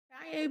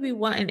Kanye be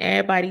wanting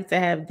everybody to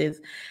have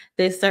this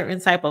certain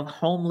type of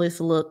homeless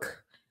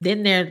look.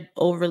 Then they're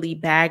overly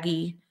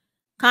baggy.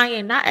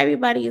 Kanye, not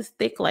everybody is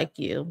thick like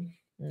you.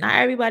 Not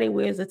everybody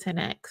wears a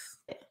 10X.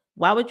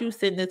 Why would you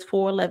send this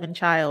 4'11"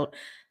 child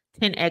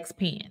 10X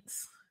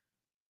pants?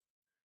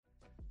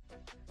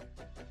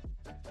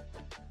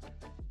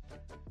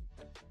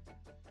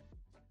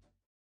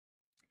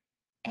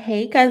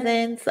 Hey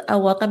cousins,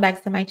 welcome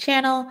back to my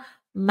channel.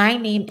 My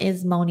name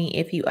is Moni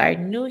if you are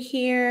new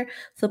here,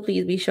 so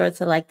please be sure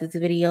to like this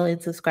video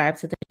and subscribe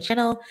to the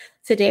channel.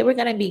 Today we're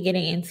going to be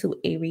getting into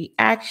a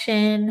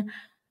reaction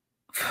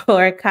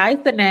for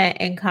Cenat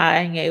and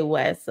Kanye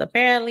West.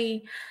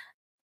 Apparently,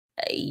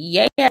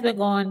 Ye has been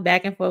going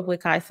back and forth with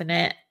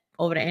Cenat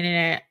over the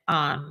internet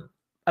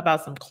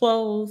about some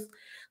clothes.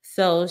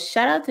 So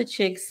shout out to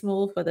Chick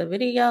Smooth for the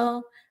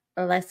video.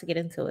 Let's get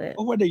into it.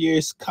 Over the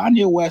years,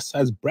 Kanye West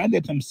has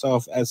branded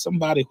himself as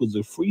somebody who's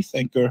a free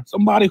thinker,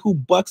 somebody who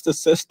bucks the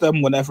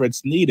system whenever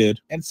it's needed,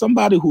 and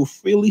somebody who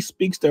freely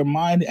speaks their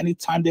mind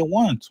anytime they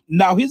want.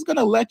 Now, he's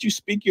gonna let you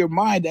speak your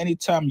mind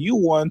anytime you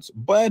want,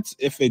 but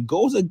if it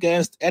goes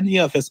against any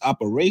of his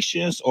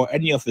operations or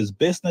any of his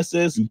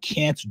businesses, you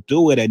can't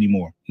do it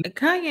anymore.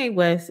 Kanye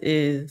West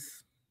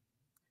is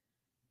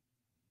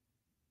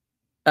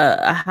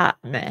a hot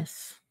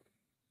mess.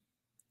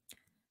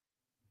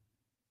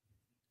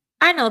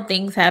 I know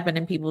things happen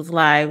in people's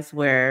lives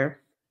where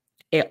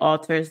it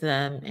alters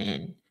them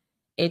and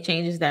it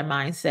changes their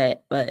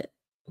mindset, but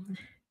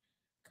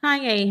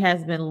Kanye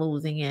has been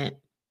losing it.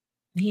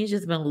 He's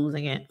just been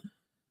losing it.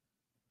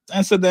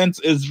 Incident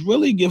is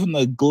really giving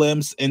a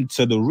glimpse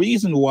into the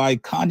reason why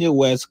Kanye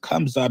West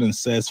comes out and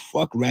says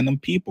fuck random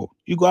people.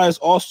 You guys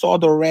all saw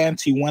the rant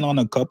he went on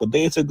a couple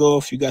days ago.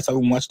 If you guys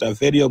haven't watched that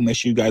video, make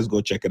sure you guys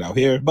go check it out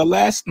here. But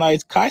last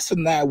night,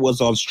 Cenat was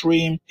on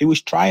stream. He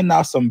was trying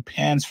out some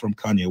pants from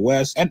Kanye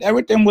West and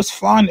everything was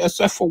fine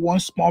except for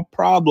one small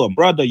problem.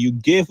 Brother, you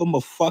gave him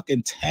a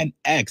fucking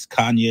 10X,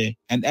 Kanye.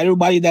 And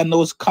everybody that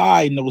knows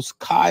Kai knows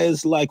Kai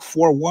is like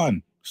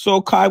 4'1".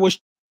 So Kai was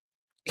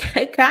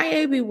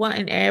Kanye be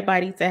wanting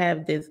everybody to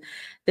have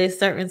this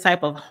certain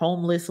type of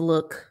homeless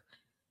look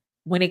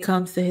when it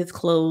comes to his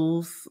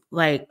clothes.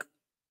 Like,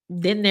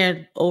 then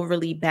they're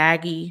overly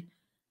baggy.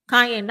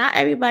 Kanye, not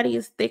everybody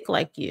is thick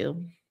like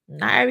you.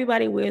 Not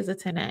everybody wears a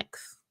 10X.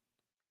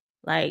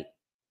 Like,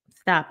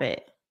 stop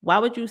it. Why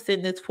would you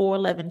send this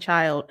 4'11"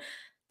 child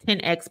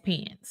 10X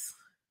pants?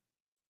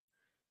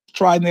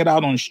 Trying it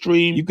out on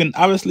stream. You can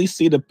obviously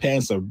see the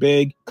pants are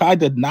big. Kai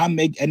did not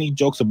make any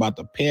jokes about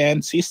the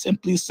pants. He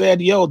simply said,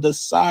 yo, the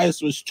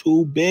size was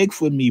too big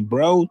for me,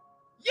 bro.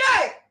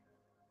 Yeah.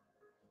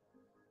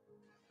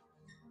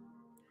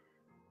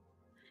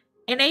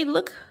 And they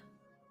look.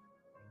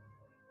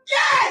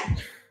 Yeah.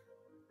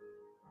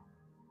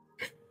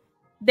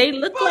 They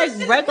look like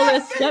regular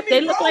sweat. They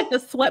look like the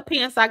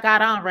sweatpants I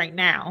got on right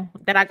now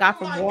that I got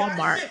from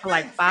Walmart for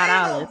like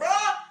 $5.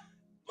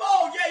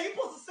 Oh yeah, you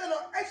supposed to send an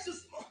extra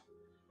small.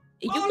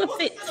 You could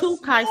fit two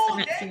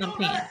Cenats in them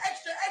pants.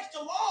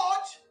 Extra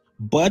large.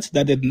 But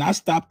that did not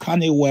stop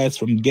Kanye West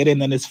from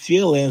getting in his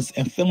feelings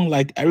and feeling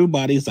like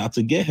everybody's out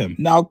to get him.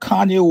 Now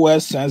Kanye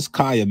West sends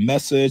Kai a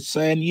message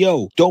saying,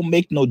 yo, don't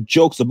make no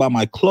jokes about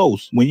my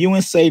clothes when you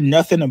ain't say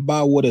nothing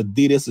about what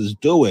Adidas is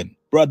doing.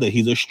 Brother,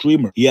 he's a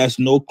streamer. He has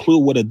no clue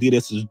what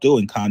Adidas is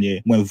doing,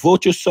 Kanye. When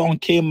Vulture song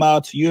came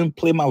out, you didn't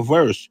play my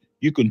verse.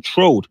 You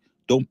controlled.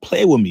 Don't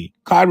play with me.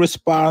 Kai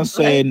responds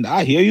saying,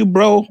 I hear you,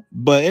 bro,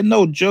 but ain't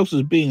no jokes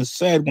is being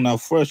said. When I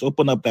first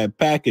opened up that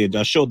package,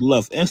 I showed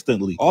love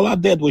instantly. All I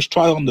did was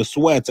try on the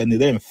sweats and it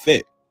didn't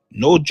fit.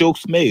 No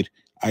jokes made.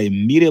 I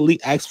immediately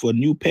asked for a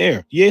new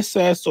pair. Ye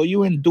says, so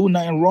you ain't do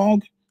nothing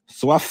wrong?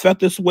 So I felt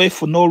this way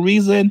for no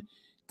reason?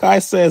 Kai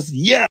says,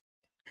 yeah.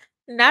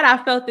 Not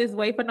I felt this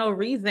way for no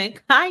reason.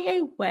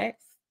 Kanye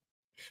West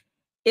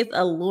is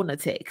a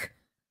lunatic.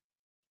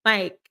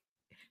 Like,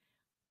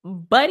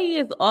 Buddy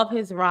is off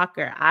his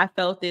rocker. I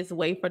felt this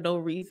way for no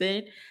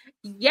reason.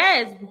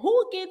 Yes,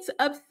 who gets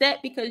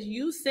upset because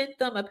you sent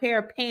them a pair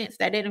of pants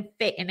that didn't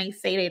fit and they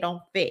say they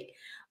don't fit?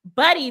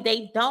 Buddy,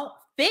 they don't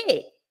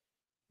fit.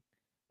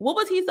 What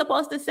was he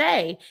supposed to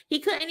say? He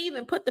couldn't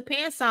even put the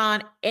pants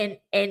on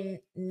and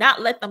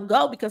not let them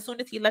go, because as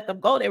soon as he let them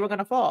go, they were going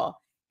to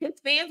fall. His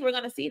fans were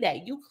going to see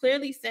that. You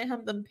clearly sent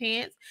him them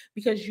pants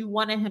because you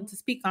wanted him to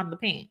speak on the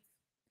pants.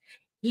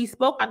 He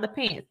spoke on the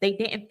pants. They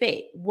didn't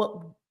fit.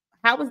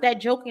 How was that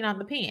joking on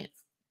the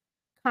pants?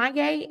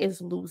 Kanye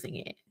is losing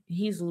it.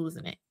 He's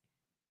losing it.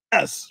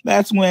 Yes,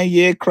 that's when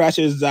Ye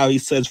crashes out. He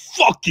says,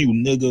 fuck you,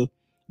 nigga.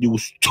 You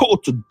was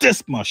told to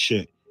diss my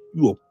shit.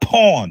 You a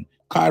pawn.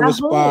 Kai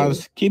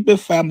responds, keep it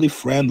family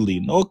friendly.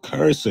 No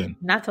cursing.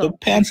 The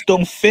pants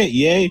don't fit,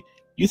 Ye.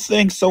 You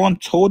think someone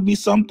told me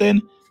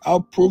something? I'll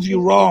prove you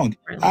wrong.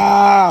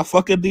 Ah,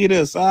 fuck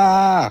Adidas.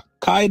 Ah.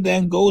 Kai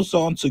then goes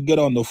on to get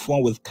on the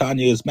phone with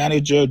Kanye's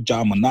manager,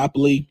 John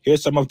Monopoly.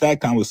 Here's some of that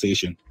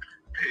conversation.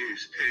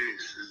 Peace.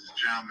 This is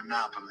John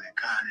Monopoly,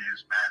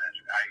 Kanye's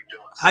manager. How you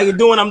doing, sir? How you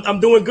doing? I'm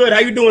doing good. How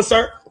you doing,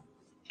 sir?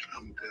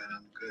 I'm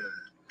good.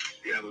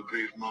 You have a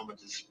brief moment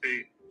to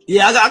speak?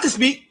 Yeah, I can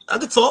speak. I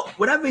can talk.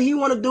 Whatever he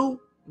want to do,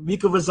 we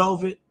could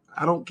resolve it.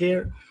 I don't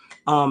care.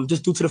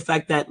 Just due to the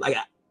fact that like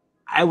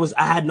I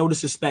had no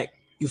disrespect.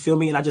 You feel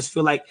me? And I just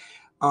feel like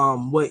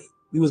what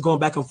we was going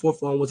back and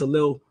forth on was a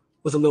little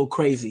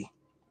crazy.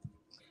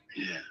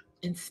 Yeah.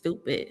 And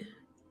stupid.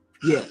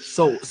 Yeah.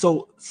 So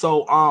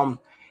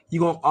you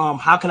gonna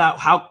how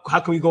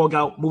can we go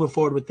about moving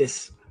forward with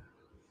this?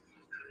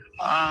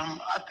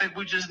 I think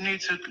we just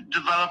need to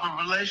develop a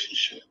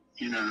relationship.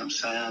 You know what I'm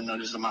saying? I know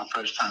this is my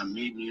first time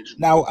meeting you.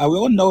 Now, I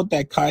will note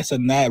that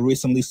Cenat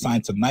recently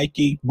signed to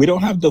Nike. We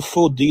don't have the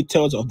full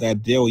details of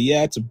that deal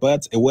yet,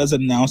 but it was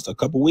announced a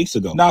couple weeks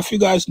ago. Now, if you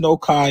guys know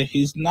Kai,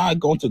 he's not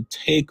going to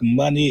take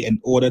money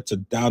in order to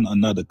down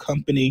another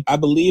company. I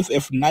believe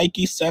if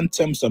Nike sent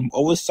him some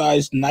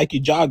oversized Nike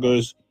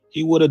joggers,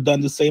 he would have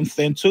done the same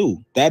thing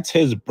too. That's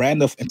his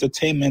brand of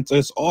entertainment to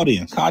his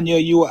audience.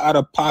 Kanye, you were out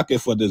of pocket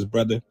for this,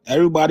 brother.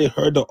 Everybody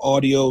heard the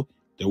audio.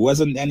 There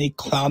wasn't any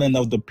clowning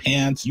of the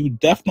pants. You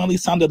definitely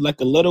sounded like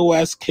a little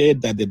ass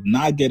kid that did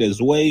not get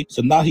his way.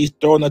 So now he's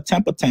throwing a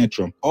temper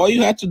tantrum. All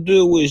you had to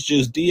do was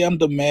just DM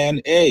the man,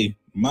 hey,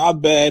 my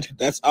bad,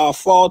 that's our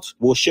fault.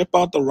 We'll ship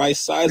out the right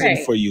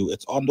sizing for you.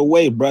 It's on the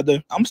way,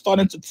 brother. I'm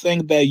starting to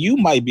think that you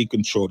might be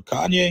controlled,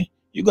 Kanye.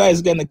 You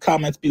guys get in the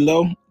comments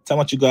below. Tell me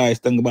what you guys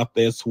think about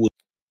this. All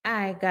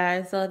right,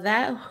 guys. So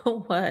that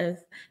was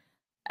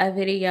a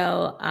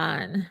video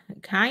on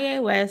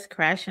Kanye West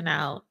crashing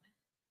out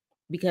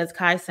because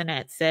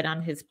Cenat said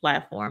on his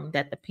platform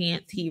that the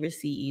pants he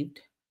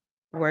received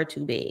were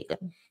too big.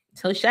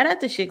 So shout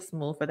out to Chick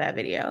Smooth for that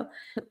video.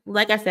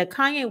 Like I said,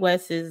 Kanye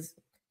West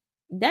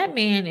that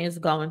man is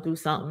going through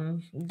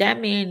something. That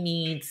man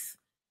needs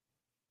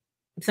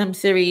some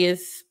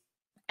serious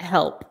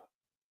help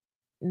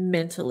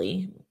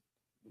mentally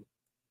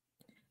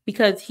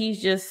because he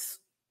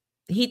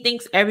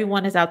thinks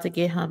everyone is out to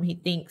get him. He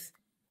thinks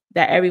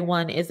that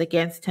everyone is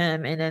against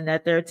him and then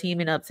that they're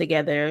teaming up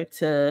together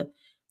to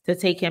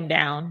take him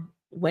down,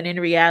 when in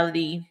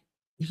reality,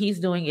 he's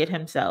doing it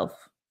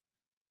himself.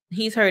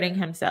 He's hurting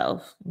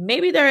himself.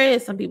 Maybe there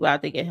is some people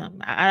out to get him.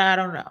 I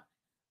don't know.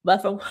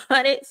 But from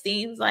what it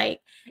seems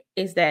like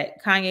is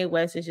that Kanye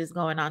West is just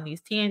going on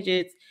these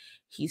tangents.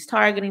 He's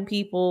targeting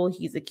people.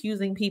 He's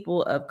accusing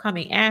people of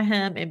coming at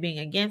him and being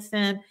against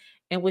him,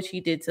 and which he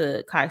did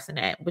to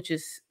Cenat, which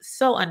is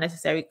so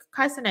unnecessary.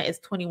 Cenat is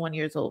 21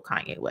 years old,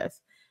 Kanye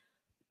West.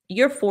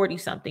 You're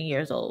 40-something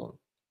years old.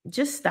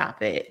 Just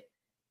stop it.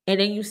 And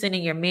then you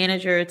sending your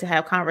manager to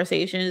have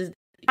conversations.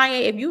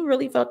 Kanye, if you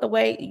really felt the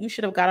way, you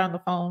should have got on the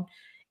phone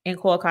and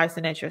called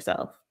Cenat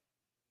yourself.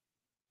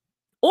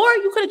 Or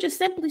you could have just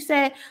simply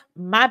said,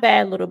 my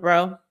bad, little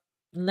bro.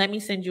 Let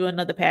me send you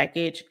another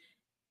package,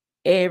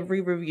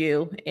 every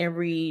review,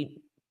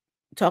 every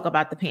talk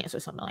about the pants or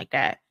something like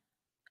that.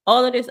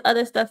 All of this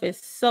other stuff is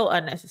so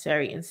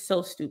unnecessary and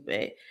so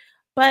stupid.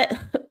 But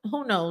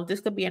who knows?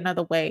 This could be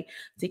another way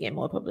to get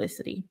more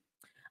publicity.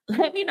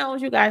 Let me know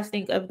what you guys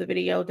think of the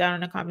video down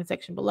in the comment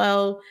section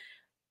below.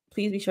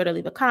 Please be sure to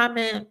leave a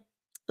comment,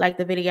 like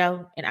the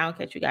video, and I'll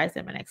catch you guys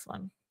in my next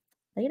one.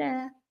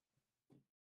 Later.